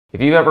If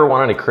you've ever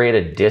wanted to create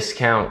a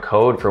discount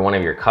code for one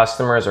of your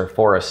customers or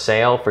for a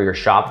sale for your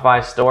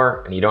Shopify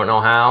store and you don't know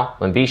how,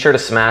 then be sure to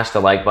smash the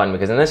like button,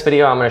 because in this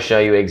video I'm going to show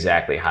you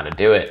exactly how to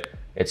do it.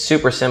 It's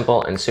super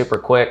simple and super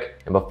quick.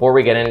 And before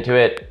we get into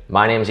it,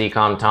 my name is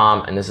Ecom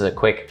Tom and this is a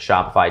quick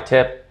Shopify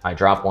tip. I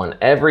drop one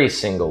every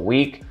single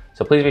week,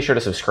 so please be sure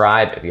to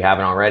subscribe if you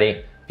haven't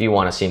already if you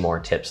want to see more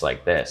tips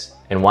like this.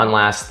 And one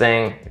last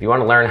thing, if you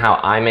want to learn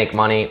how I make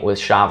money with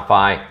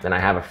Shopify, then I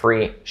have a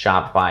free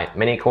Shopify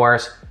mini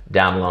course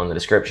down below in the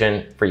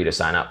description for you to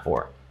sign up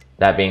for.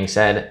 That being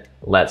said,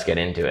 let's get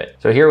into it.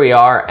 So here we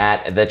are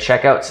at the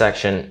checkout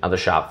section of the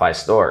Shopify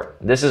store.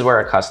 This is where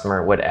a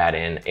customer would add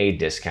in a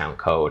discount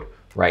code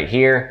right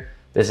here.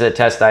 This is a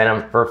test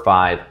item for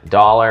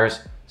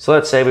 $5. So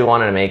let's say we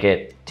wanted to make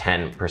it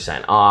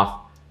 10%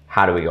 off.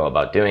 How do we go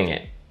about doing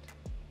it?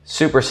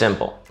 Super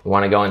simple. We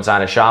want to go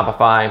inside of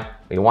Shopify.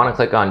 We want to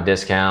click on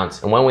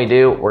discounts. And when we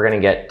do, we're going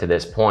to get to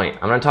this point.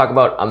 I'm going to talk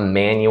about a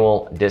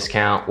manual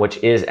discount, which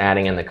is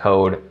adding in the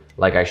code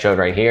like I showed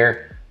right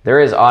here.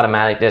 There is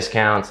automatic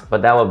discounts,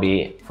 but that will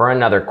be for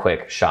another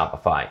quick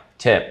Shopify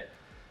tip.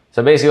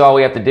 So basically all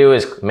we have to do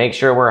is make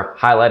sure we're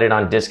highlighted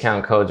on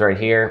discount codes right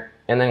here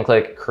and then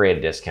click create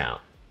a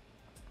discount.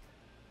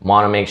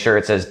 Want to make sure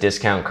it says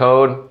discount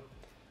code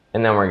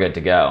and then we're good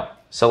to go.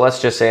 So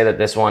let's just say that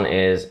this one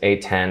is a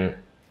 10%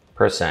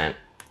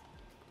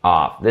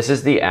 off. This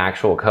is the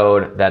actual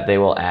code that they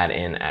will add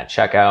in at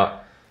checkout.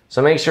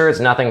 So make sure it's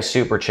nothing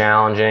super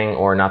challenging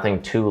or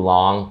nothing too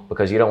long,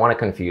 because you don't want to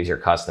confuse your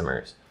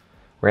customers.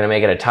 We're going to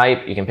make it a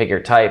type. You can pick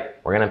your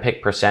type. We're going to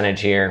pick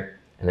percentage here,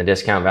 and the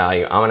discount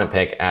value I'm going to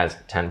pick as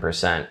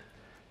 10%.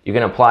 You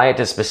can apply it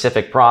to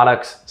specific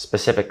products,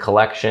 specific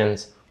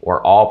collections,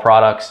 or all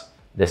products.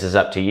 This is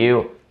up to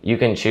you. You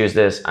can choose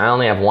this. I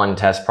only have one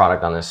test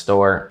product on this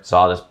store, so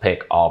I'll just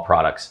pick all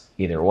products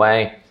either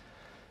way.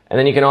 And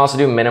then you can also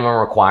do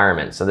minimum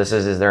requirements. So this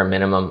is there a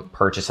minimum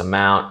purchase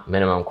amount,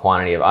 minimum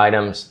quantity of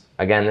items?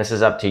 Again, this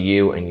is up to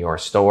you and your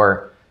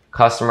store.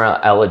 Customer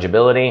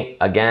eligibility.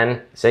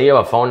 Again, say you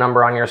have a phone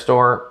number on your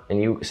store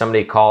and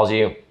somebody calls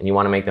you and you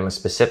want to make them a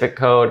specific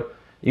code.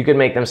 You could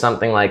make them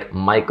something like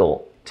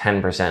Michael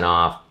 10%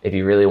 off if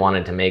you really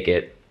wanted to make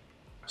it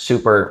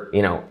super,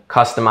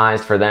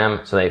 customized for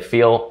them so they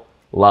feel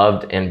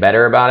loved and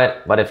better about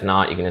it. But if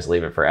not, you can just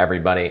leave it for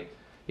everybody.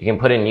 You can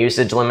put in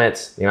usage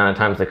limits, the amount of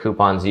times the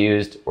coupon's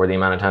used or the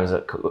amount of times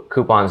the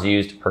coupon's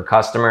used per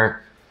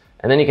customer.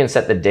 And then you can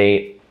set the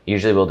date.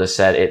 Usually we'll just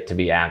set it to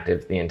be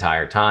active the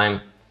entire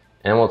time.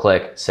 And we'll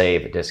click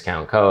save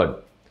discount code.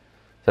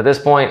 So at this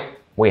point,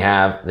 we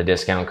have the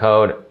discount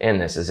code and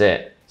this is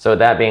it. So with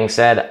that being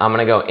said, I'm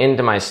gonna go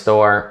into my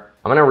store.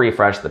 I'm gonna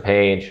refresh the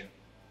page.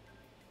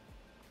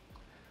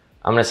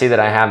 I'm gonna see that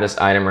I have this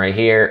item right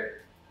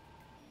here.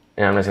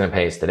 And I'm just gonna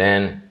paste it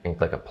in and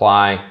click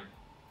apply.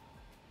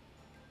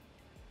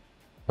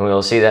 And we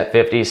will see that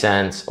 50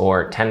 cents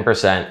or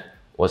 10%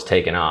 was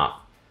taken off.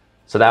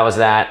 So that was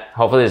that.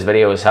 Hopefully this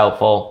video was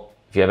helpful.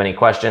 If you have any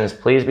questions,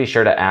 please be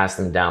sure to ask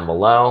them down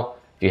below.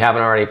 If you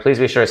haven't already, please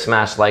be sure to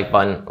smash the like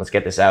button. Let's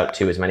get this out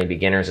to as many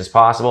beginners as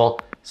possible.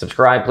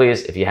 Subscribe,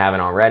 please, if you haven't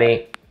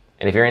already.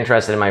 And if you're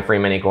interested in my free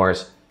mini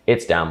course,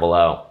 it's down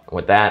below. And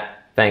with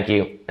that, thank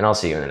you, and I'll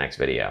see you in the next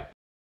video.